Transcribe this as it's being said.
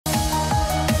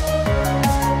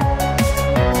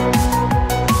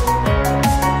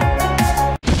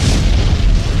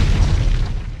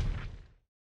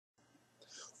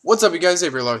What's up, you guys?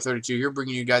 AveryLar32 here,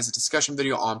 bringing you guys a discussion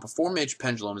video on performance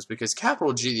pendulums because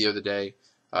Capital G the other day,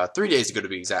 3 days ago to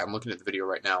be exact, I'm looking at the video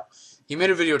right now, he made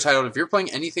a video titled, "If you're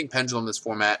playing anything pendulum this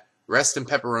format, rest in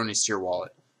pepperonis to your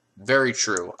wallet." Very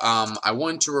true. I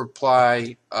wanted to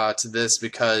reply to this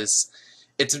because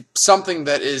it's something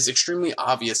that is extremely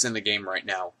obvious in the game right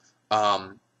now.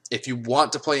 If you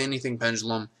want to play anything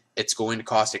pendulum, it's going to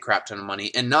cost a crap ton of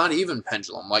money, and not even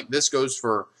pendulum. Like, this goes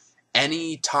for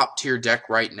any top tier deck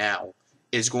right now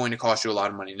is going to cost you a lot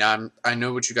of money. Now, I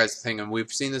know what you guys are thinking.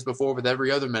 We've seen this before with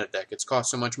every other meta deck. It's cost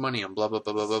so much money and blah, blah,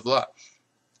 blah, blah, blah, blah.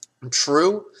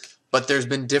 True, but there's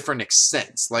been different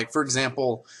extents. Like, for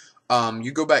example,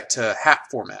 you go back to hat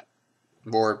format,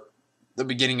 or the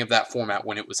beginning of that format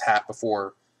when it was hat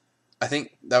before. I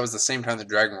think that was the same time the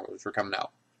Dragon Rose were coming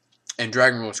out. And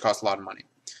Dragon Rose cost a lot of money.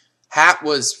 Hat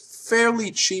was fairly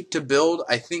cheap to build.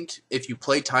 I think if you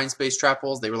play Time Space Trap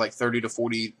Holes, they were like 30 to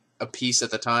 40 a piece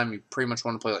at the time. You pretty much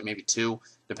want to play like maybe 2,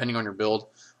 depending on your build.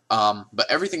 But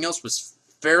everything else was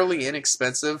fairly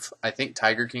inexpensive. I think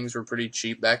Tiger Kings were pretty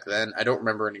cheap back then. I don't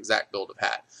remember an exact build of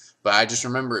hat, but I just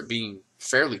remember it being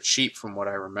fairly cheap from what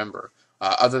I remember.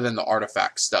 Other than the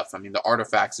artifact stuff. I mean, the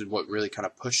artifacts is what really kind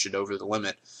of pushed it over the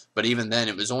limit. But even then,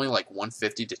 it was only like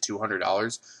 $150 to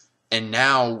 $200. And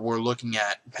now we're looking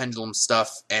at pendulum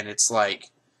stuff, and it's like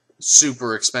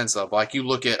super expensive. Like, you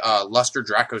look at Luster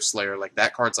Draco Slayer, like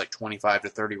that card's like 25 to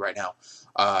 30 right now.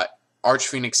 Arch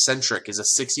Phoenix Centric is a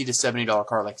 $60 to $70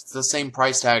 card. Like, it's the same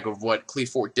price tag of what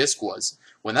Cleafort Disc was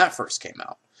when that first came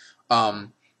out.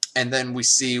 And then we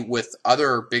see with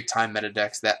other big time meta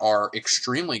decks that are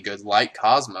extremely good, like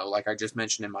Cosmo, like I just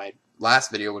mentioned in my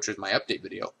last video, which was my update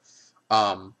video.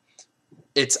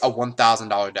 It's a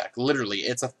 $1,000 deck. Literally,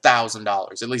 it's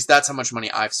 $1,000. At least that's how much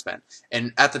money I've spent.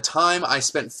 And at the time, I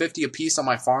spent 50 a piece on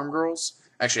my Farm Girls.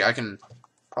 Actually, I can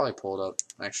probably pull it up.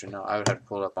 Actually, no, I would have to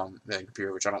pull it up on the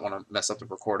computer, which I don't want to mess up the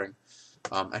recording.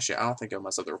 Actually, I don't think it'll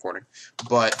mess up the recording.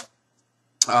 But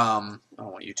I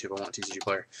don't want YouTube. I want TCG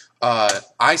Player.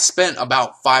 I spent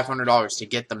about $500 to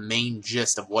get the main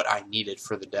gist of what I needed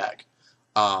for the deck.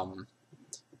 And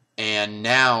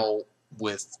now,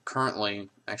 with currently,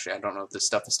 actually, I don't know if this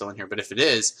stuff is still in here, but if it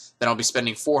is, then I'll be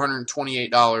spending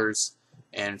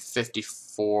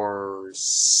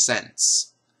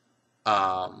 $428.54.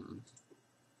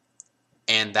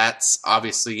 And that's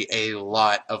obviously a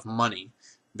lot of money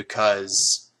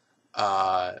because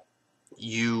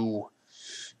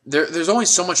there's only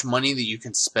so much money that you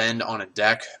can spend on a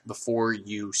deck before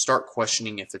you start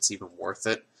questioning if it's even worth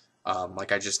it.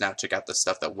 Like, I just now took out the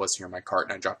stuff that was here in my cart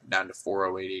and I dropped it down to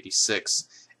 $408.86.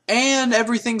 And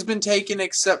everything's been taken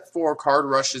except for Card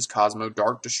Rush's Cosmo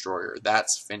Dark Destroyer.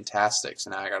 That's fantastic. So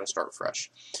now I gotta start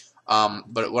fresh.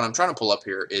 But what I'm trying to pull up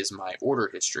here is my order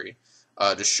history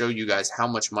to show you guys how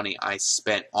much money I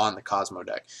spent on the Cosmo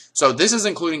deck. So this is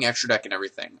including extra deck and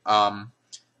everything.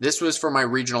 This was for my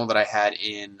regional that I had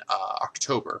in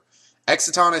October.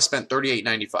 Exiton, I spent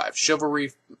 $38.95.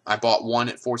 Chivalry, I bought one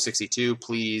at $4.62.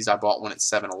 Please, I bought one at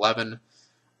 $7.11.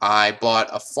 I bought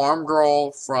a Farm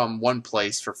Girl from one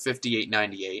place for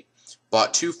 $58.98.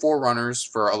 Bought 2 Forerunners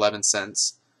for 11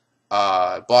 cents.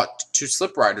 Bought 2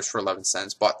 Slip Riders for 11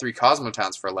 cents. Bought 3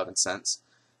 Cosmotowns for 11 cents.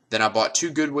 Then I bought 2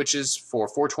 Good Witches for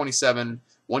 $4.27.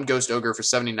 1 Ghost Ogre for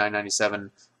 $79.97.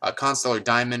 A Constellar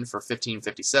Diamond for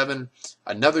 $15.57.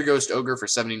 Another Ghost Ogre for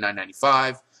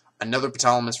 $79.95. Another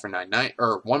Petalamus for $9.90,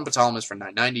 or 1 Petalamus for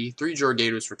 $9.90, 3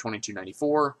 Jorgators for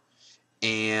 $22.94,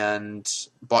 and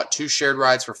bought 2 Shared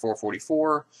Rides for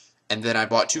 $4.44, and then I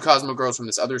bought 2 Cosmo Girls from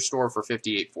this other store for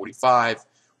 $58.45,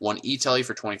 1 E-Telly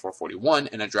for $24.41,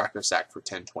 and a Draco Sack for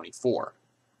 $10.24.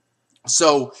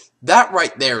 So that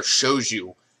right there shows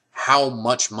you how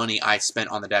much money I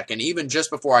spent on the deck, and even just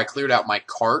before I cleared out my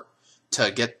cart to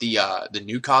get the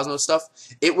new Cosmo stuff,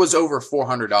 it was over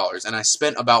 $400, and I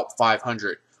spent about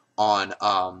 $500 on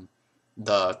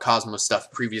the Cosmo stuff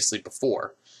previously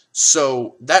before.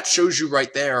 So that shows you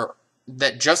right there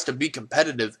that just to be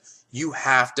competitive, you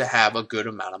have to have a good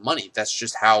amount of money. That's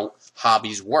just how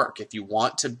hobbies work. If you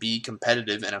want to be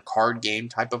competitive in a card game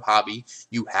type of hobby,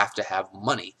 you have to have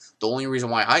money. The only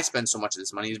reason why I spend so much of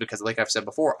this money is because, like I've said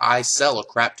before, I sell a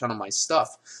crap ton of my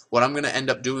stuff. What I'm going to end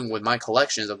up doing with my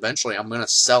collection is eventually I'm going to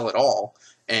sell it all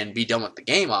and be done with the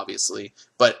game, obviously.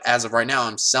 But as of right now,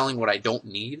 I'm selling what I don't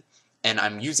need, and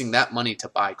I'm using that money to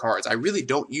buy cards. I really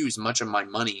don't use much of my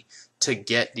money to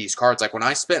get these cards. Like, when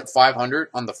I spent $500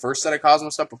 on the first set of Cosmo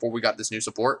stuff before we got this new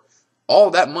support, all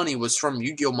that money was from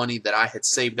Yu-Gi-Oh money that I had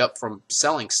saved up from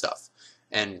selling stuff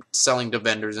and selling to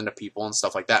vendors and to people and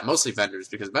stuff like that. Mostly vendors,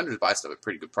 because vendors buy stuff at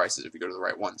pretty good prices if you go to the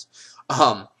right ones.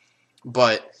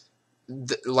 But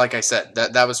like I said,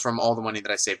 that was from all the money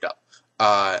that I saved up.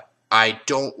 I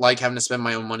don't like having to spend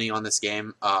my own money on this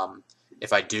game.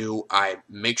 If I do, I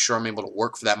make sure I'm able to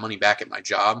work for that money back at my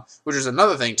job, which is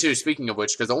another thing too, speaking of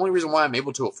which, because the only reason why I'm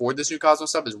able to afford this new Cosmo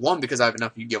stuff is, one, because I have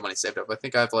enough Yu-Gi-Oh money saved up. I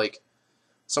think I have like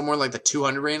somewhere like the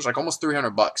 200 range, like almost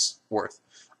 $300 worth.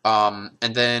 And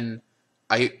then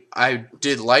I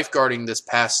did lifeguarding this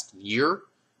past year,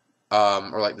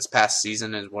 or like this past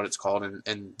season is what it's called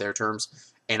in their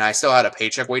terms, and I still had a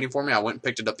paycheck waiting for me. I went and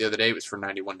picked it up the other day. It was for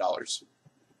 $91.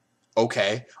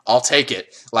 Okay, I'll take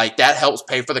it. Like, that helps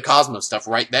pay for the Cosmos stuff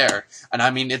right there. And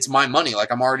I mean, it's my money.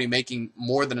 Like, I'm already making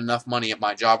more than enough money at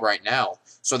my job right now.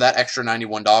 So that extra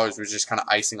 $91 was just kind of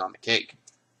icing on the cake.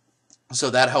 So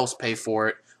that helps pay for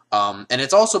it. And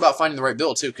it's also about finding the right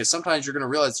build, too, because sometimes you're going to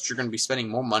realize that you're going to be spending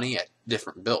more money at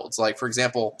different builds. Like, for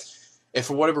example, if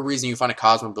for whatever reason you find a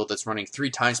Cosmo build that's running 3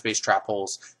 Time Space Trap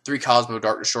Holes, 3 Cosmo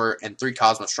Dark Destroyer, and 3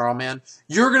 Cosmo Strawman,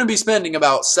 you're going to be spending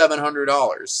about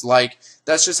 $700. Like,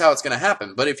 that's just how it's going to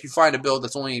happen. But if you find a build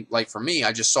that's only, like for me,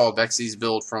 I just saw Vexy's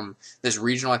build from this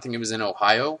regional, I think it was in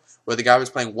Ohio, where the guy was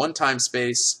playing 1 Time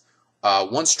Space, 1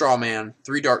 Strawman,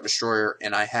 3 Dark Destroyer,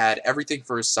 and I had everything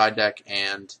for his side deck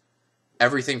and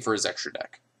everything for his extra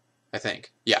deck, I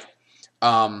think. Yeah.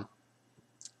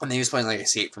 And then he was playing like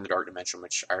Escape from the Dark Dimension,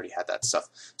 which I already had that stuff.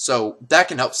 So that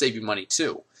can help save you money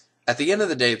too. At the end of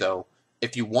the day, though,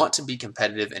 if you want to be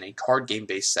competitive in a card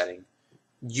game-based setting,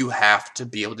 you have to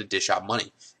be able to dish out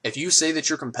money. If you say that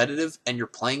you're competitive and you're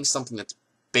playing something that's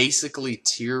basically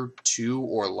tier 2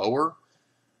 or lower,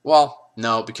 well,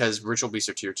 no, because Ritual Beasts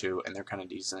are tier 2 and they're kind of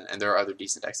decent, and there are other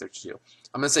decent decks there too.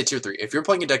 I'm going to say tier 3. If you're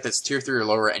playing a deck that's tier 3 or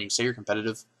lower and you say you're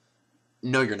competitive,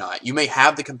 no, you're not. You may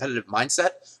have the competitive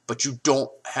mindset, but you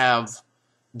don't have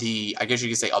the, I guess you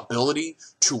could say, ability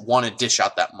to want to dish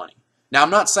out that money. Now, I'm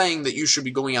not saying that you should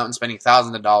be going out and spending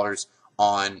thousands of dollars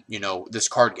on, you know, this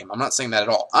card game. I'm not saying that at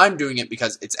all. I'm doing it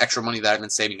because it's extra money that I've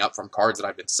been saving up from cards that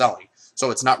I've been selling.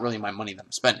 So it's not really my money that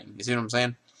I'm spending. You see what I'm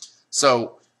saying?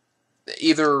 So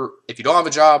either if you don't have a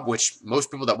job, which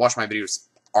most people that watch my videos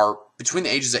are between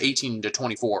the ages of 18 to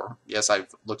 24. Yes,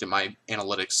 I've looked at my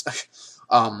analytics.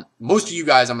 Most of you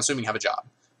guys, I'm assuming, have a job.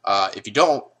 If you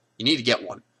don't, you need to get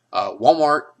one.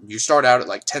 Walmart, you start out at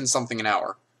like 10 something an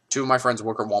hour. 2 of my friends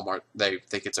work at Walmart. They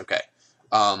think it's okay.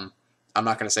 I'm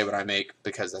not going to say what I make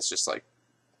because that's just like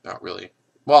not really.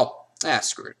 Well,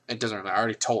 screw it. It doesn't really matter. I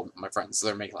already told my friends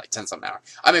they're making like 10 something an hour.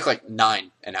 I make like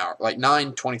 9 an hour, like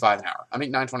 9.25 an hour. I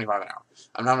make 9.25 an hour.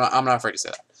 I'm not afraid to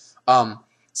say that.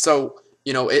 So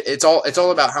you know, it's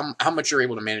all about how much you're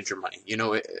able to manage your money. You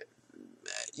know,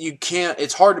 you can't.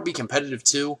 It's hard to be competitive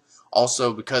too.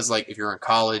 Also, because like if you're in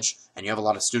college and you have a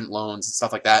lot of student loans and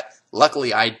stuff like that.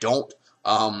 Luckily, I don't.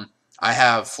 I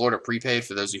have Florida prepaid.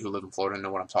 For those of you who live in Florida and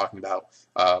know what I'm talking about.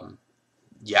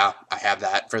 Yeah, I have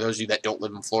that. For those of you that don't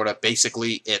live in Florida,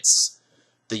 basically it's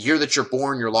the year that you're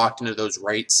born, you're locked into those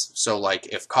rates. So like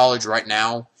if college right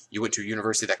now, you went to a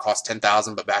university that cost $10,000,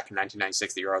 but back in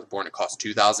 1996, the year I was born, it cost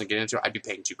 $2,000 to get into it, I'd be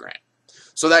paying $2,000.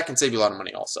 So that can save you a lot of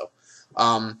money also.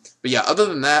 But yeah, other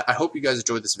than that, I hope you guys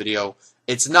enjoyed this video.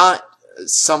 It's not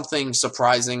something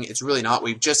surprising. It's really not.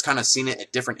 We've just kind of seen it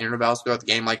at different intervals throughout the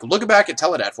game. Like, look back at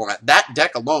Teledad format. That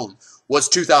deck alone was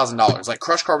 $2,000. Like,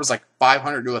 Crush Card was like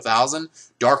 $500 to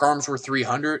 $1,000. Dark Arms were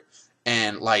 $300.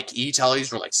 And, like,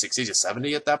 E-Tellies were like $60 to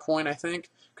 $70 at that point, I think.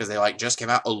 Because they, like, just came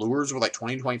out. Allures were like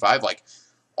 $20 to $25. Like,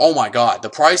 oh my god, the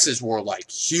prices were like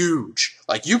huge.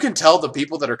 Like, you can tell the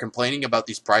people that are complaining about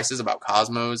these prices, about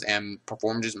Cosmos and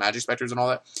Performages, Magic Specters and all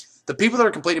that, the people that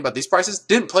are complaining about these prices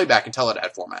didn't play back in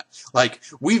Teledad format. Like,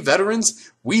 we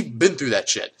veterans, we've been through that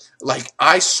shit. Like,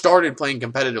 I started playing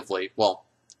competitively, well,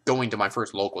 going to my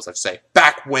first locals, I'd say,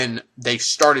 back when they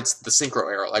started the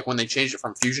Synchro era, like when they changed it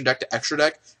from Fusion Deck to Extra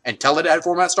Deck and Teledad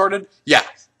format started, yeah,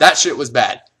 that shit was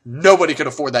bad. Nobody could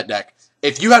afford that deck.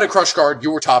 If you had a Crush Card,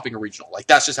 you were topping a regional. Like,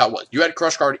 that's just how it was. You had a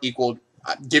Crush Card equaled,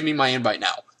 give me my invite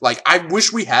now. Like, I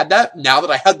wish we had that now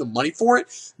that I had the money for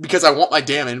it, because I want my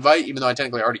damn invite, even though I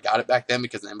technically already got it back then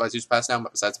because the invites used to pass down,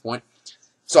 but besides the point.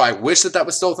 So I wish that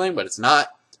was still a thing, but it's not.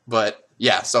 But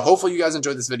yeah, so hopefully you guys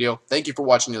enjoyed this video. Thank you for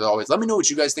watching as always. Let me know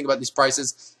what you guys think about these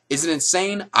prices. Is it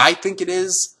insane? I think it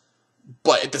is.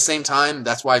 But at the same time,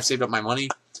 that's why I've saved up my money.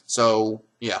 So,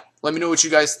 yeah. Let me know what you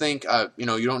guys think. You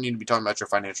know, you don't need to be talking about your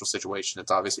financial situation.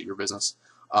 It's obviously your business.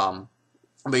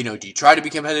 But, you know, do you try to be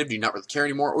competitive? Do you not really care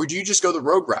anymore? Or do you just go the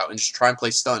rogue route and just try and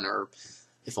play stun? Or,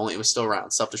 if only it was still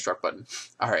around, self-destruct button.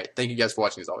 Alright, thank you guys for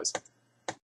watching as always.